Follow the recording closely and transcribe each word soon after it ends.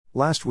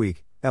Last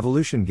week,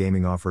 Evolution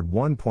Gaming offered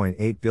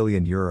 €1.8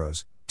 billion,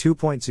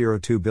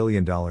 $2.02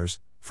 billion,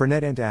 for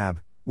NetEnt AB,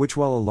 which,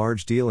 while a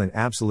large deal in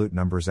absolute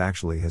numbers,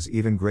 actually has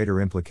even greater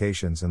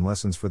implications and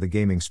lessons for the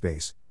gaming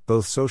space,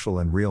 both social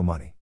and real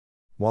money.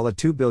 While a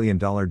 $2 billion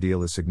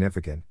deal is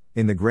significant,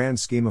 in the grand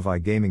scheme of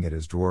iGaming it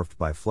is dwarfed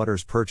by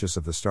Flutter's purchase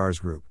of the Stars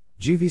Group,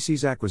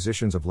 GVC's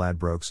acquisitions of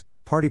Ladbrokes,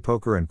 Party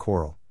Poker and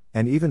Coral,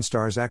 and even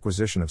Star's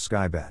acquisition of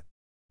Skybet.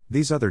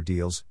 These other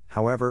deals,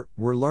 however,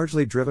 were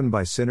largely driven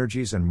by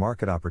synergies and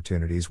market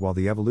opportunities, while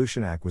the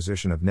Evolution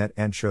acquisition of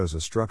NetEnt shows a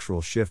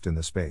structural shift in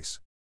the space.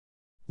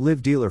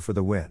 Live dealer for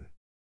the win.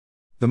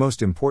 The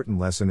most important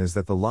lesson is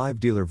that the live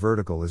dealer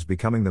vertical is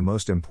becoming the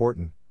most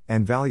important,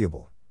 and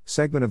valuable,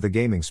 segment of the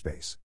gaming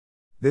space.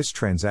 This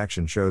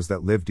transaction shows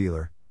that live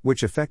dealer,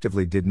 which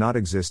effectively did not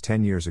exist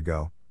 10 years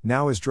ago,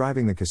 now is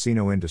driving the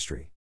casino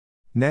industry.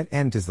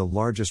 NetEnt is the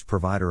largest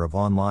provider of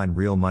online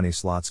real money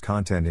slots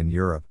content in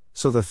Europe,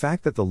 so the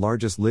fact that the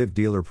largest live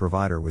dealer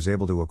provider was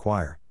able to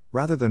acquire,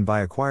 rather than buy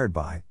acquired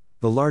by,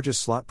 the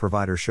largest slot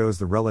provider shows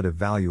the relative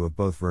value of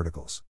both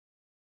verticals.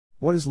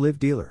 What is live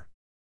dealer?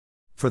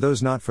 For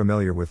those not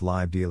familiar with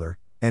live dealer,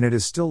 and it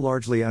is still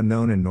largely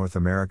unknown in North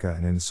America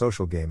and in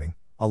social gaming,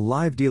 a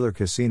live dealer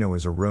casino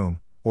is a room,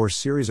 or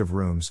series of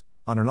rooms,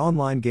 on an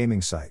online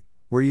gaming site,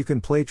 where you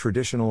can play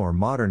traditional or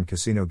modern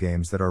casino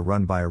games that are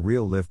run by a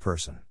real live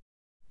person.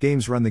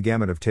 Games run the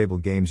gamut of table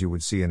games you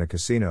would see in a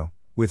casino,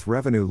 with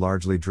revenue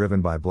largely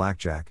driven by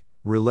blackjack,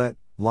 roulette,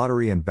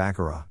 lottery and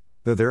baccarat,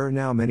 though there are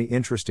now many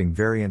interesting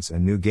variants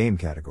and new game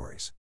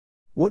categories.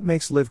 What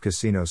makes live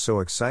casino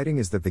so exciting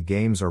is that the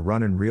games are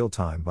run in real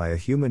time by a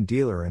human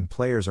dealer and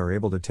players are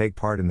able to take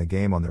part in the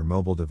game on their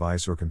mobile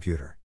device or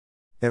computer.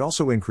 It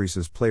also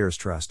increases players'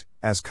 trust,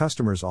 as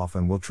customers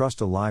often will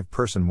trust a live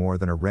person more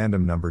than a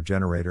random number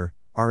generator,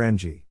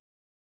 RNG.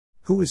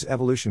 Who is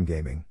Evolution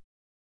Gaming?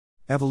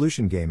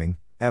 Evolution Gaming,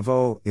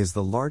 EVO, is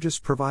the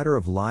largest provider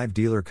of live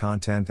dealer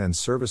content and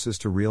services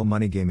to real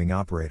money gaming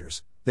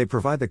operators. They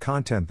provide the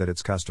content that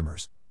its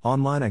customers,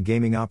 online and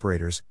gaming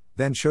operators,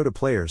 then show to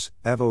players.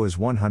 EVO is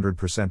 100%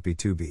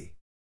 B2B.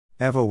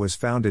 EVO was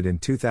founded in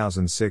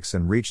 2006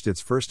 and reached its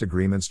first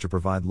agreements to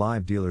provide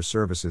live dealer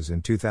services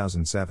in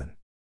 2007.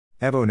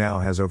 EVO now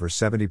has over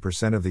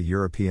 70% of the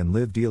European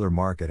live dealer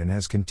market and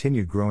has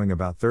continued growing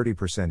about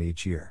 30%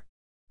 each year.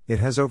 It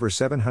has over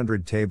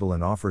 700 table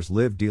and offers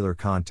live dealer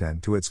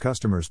content to its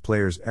customers'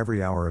 players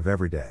every hour of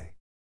every day.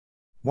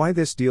 Why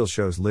this deal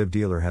shows live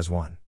dealer has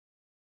won.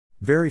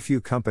 Very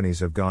few companies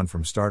have gone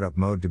from startup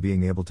mode to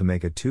being able to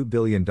make a $2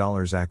 billion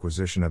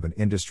acquisition of an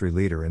industry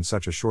leader in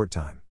such a short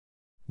time.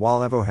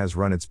 While EVO has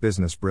run its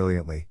business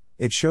brilliantly,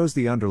 it shows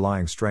the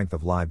underlying strength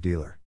of live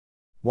dealer.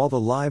 While the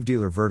live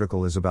dealer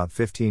vertical is about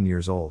 15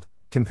 years old,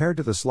 compared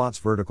to the slots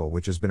vertical,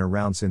 which has been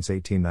around since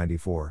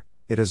 1894,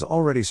 it has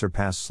already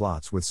surpassed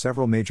slots with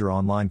several major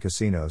online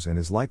casinos and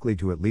is likely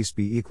to at least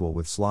be equal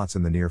with slots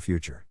in the near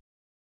future.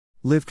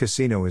 Live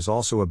casino is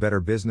also a better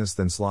business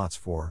than slots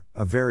for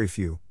a very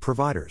few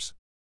providers.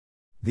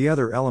 The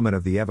other element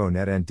of the EVO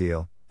NetEnt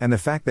deal, and the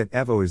fact that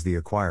EVO is the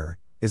acquirer,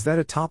 is that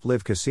a top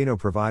live casino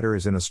provider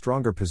is in a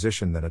stronger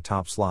position than a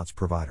top slots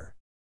provider.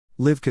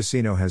 Live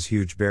casino has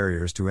huge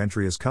barriers to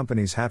entry as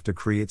companies have to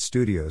create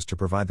studios to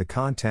provide the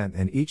content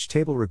and each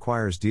table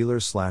requires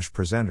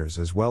dealers/presenters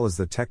as well as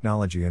the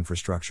technology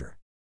infrastructure.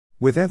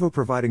 With EVO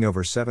providing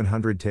over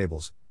 700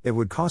 tables, it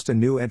would cost a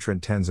new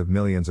entrant tens of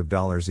millions of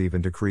dollars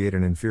even to create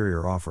an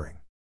inferior offering.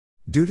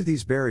 Due to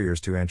these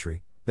barriers to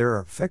entry, there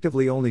are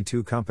effectively only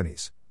two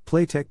companies,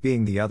 Playtech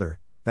being the other,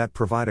 that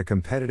provide a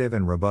competitive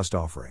and robust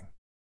offering.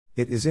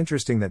 It is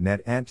interesting that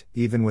NetEnt,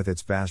 even with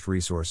its vast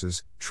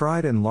resources,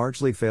 tried and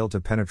largely failed to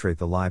penetrate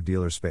the live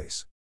dealer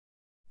space.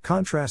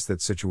 Contrast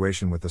that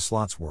situation with the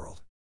slots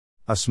world.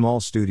 A small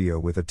studio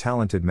with a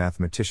talented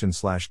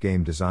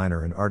mathematician/game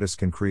designer and artist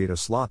can create a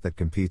slot that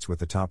competes with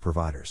the top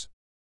providers.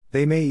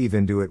 They may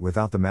even do it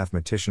without the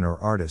mathematician or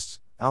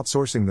artists,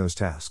 outsourcing those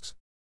tasks.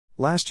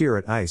 Last year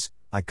at ICE,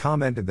 I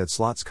commented that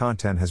slots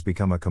content has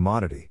become a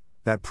commodity.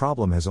 That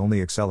problem has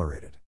only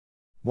accelerated.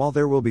 While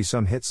there will be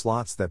some hit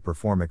slots that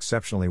perform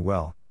exceptionally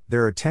well,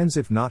 there are tens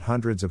if not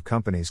hundreds of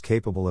companies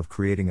capable of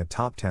creating a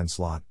top 10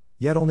 slot,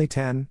 yet only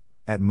 10,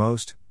 at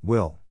most,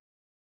 will.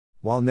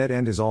 While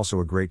NetEnt is also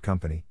a great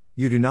company,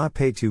 you do not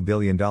pay $2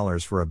 billion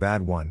for a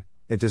bad one.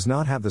 It does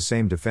not have the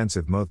same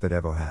defensive moat that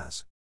EVO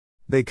has.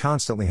 They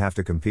constantly have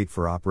to compete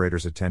for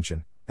operators'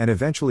 attention, and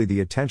eventually the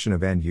attention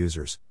of end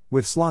users,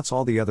 with slots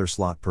all the other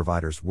slot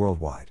providers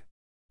worldwide.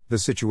 The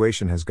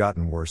situation has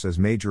gotten worse as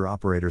major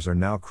operators are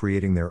now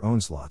creating their own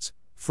slots,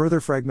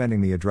 further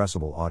fragmenting the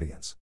addressable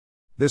audience.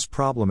 This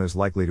problem is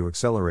likely to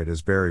accelerate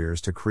as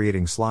barriers to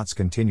creating slots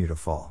continue to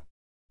fall.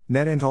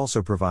 NetEnt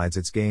also provides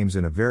its games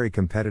in a very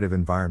competitive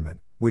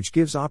environment, which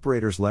gives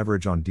operators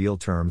leverage on deal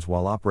terms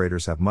while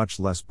operators have much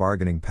less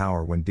bargaining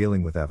power when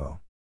dealing with EVO.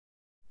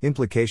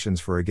 Implications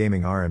for a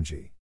gaming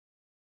RMG.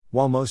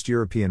 While most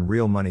European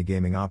real money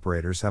gaming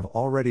operators have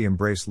already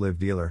embraced live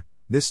dealer,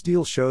 this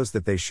deal shows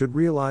that they should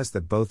realize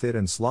that both it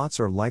and slots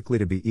are likely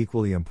to be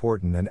equally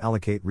important and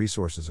allocate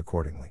resources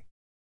accordingly.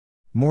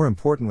 More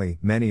importantly,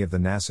 many of the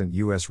nascent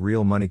US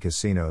real money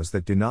casinos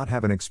that do not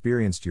have an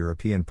experienced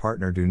European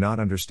partner do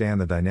not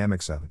understand the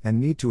dynamics of and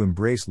need to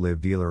embrace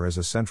Live Dealer as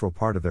a central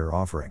part of their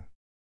offering.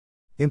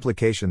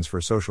 Implications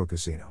for social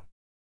casino.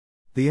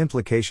 The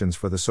implications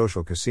for the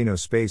social casino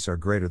space are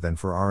greater than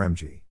for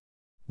RMG.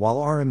 While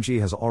RMG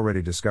has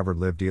already discovered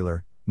Live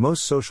Dealer,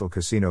 most social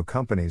casino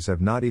companies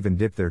have not even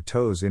dipped their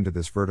toes into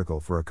this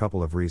vertical for a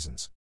couple of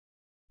reasons.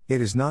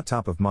 It is not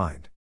top of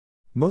mind.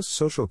 Most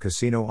social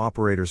casino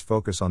operators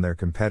focus on their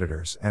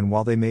competitors, and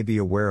while they may be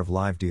aware of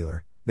Live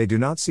Dealer, they do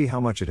not see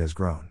how much it has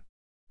grown.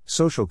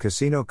 Social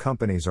casino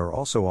companies are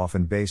also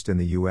often based in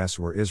the US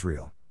or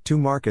Israel, two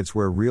markets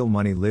where real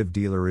money Live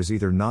Dealer is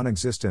either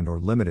non-existent or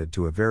limited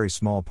to a very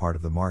small part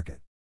of the market.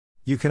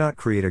 You cannot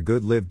create a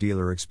good Live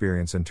Dealer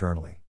experience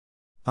internally.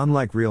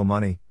 Unlike real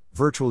money,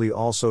 virtually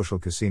all social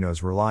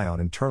casinos rely on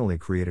internally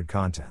created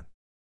content.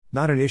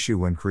 Not an issue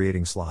when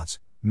creating slots.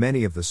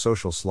 Many of the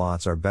social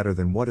slots are better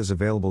than what is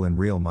available in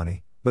real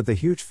money, but the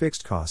huge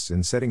fixed costs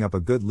in setting up a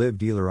good Live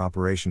Dealer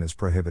operation is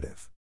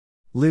prohibitive.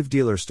 Live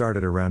Dealer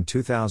started around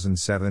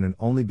 2007 and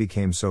only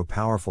became so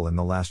powerful in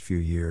the last few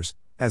years,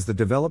 as the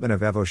development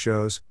of Evo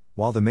shows,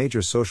 while the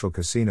major social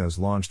casinos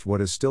launched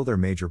what is still their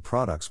major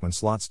products when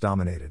slots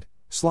dominated,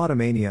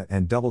 Slotomania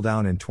and Double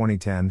Down in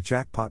 2010,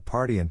 Jackpot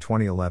Party in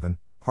 2011,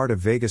 Heart of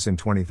Vegas in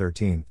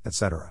 2013,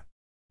 etc.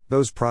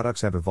 Those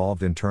products have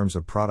evolved in terms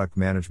of product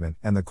management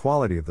and the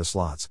quality of the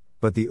slots,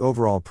 but the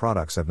overall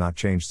products have not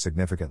changed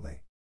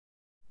significantly.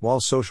 While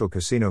social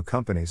casino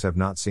companies have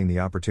not seen the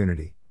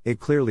opportunity, it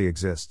clearly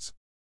exists.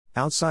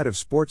 Outside of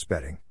sports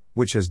betting,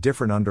 which has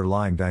different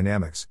underlying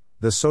dynamics,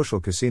 the social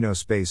casino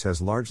space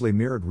has largely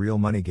mirrored real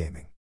money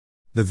gaming.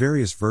 The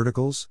various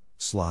verticals,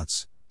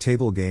 slots,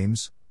 table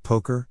games,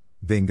 poker,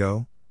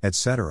 bingo,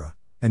 etc.,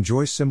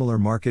 enjoy similar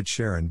market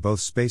share in both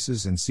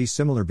spaces and see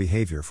similar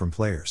behavior from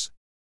players.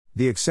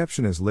 The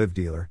exception is Live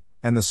Dealer,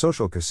 and the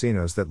social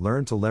casinos that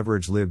learn to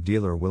leverage Live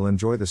Dealer will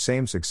enjoy the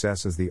same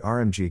success as the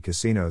RMG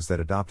casinos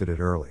that adopted it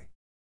early.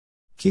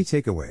 Key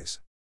takeaways.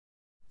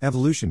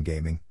 Evolution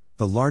Gaming,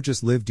 the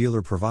largest Live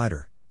Dealer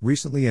provider,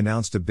 recently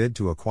announced a bid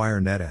to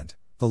acquire NetEnt,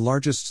 the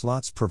largest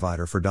slots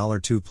provider for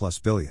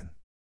 $2+ billion.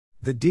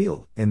 The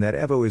deal, in that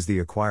Evo is the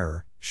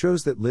acquirer,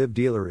 shows that Live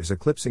Dealer is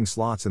eclipsing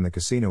slots in the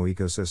casino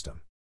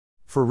ecosystem.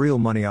 For real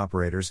money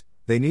operators,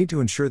 they need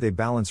to ensure they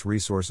balance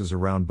resources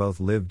around both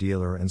Live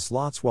Dealer and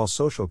slots, while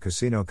social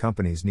casino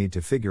companies need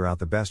to figure out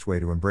the best way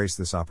to embrace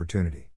this opportunity.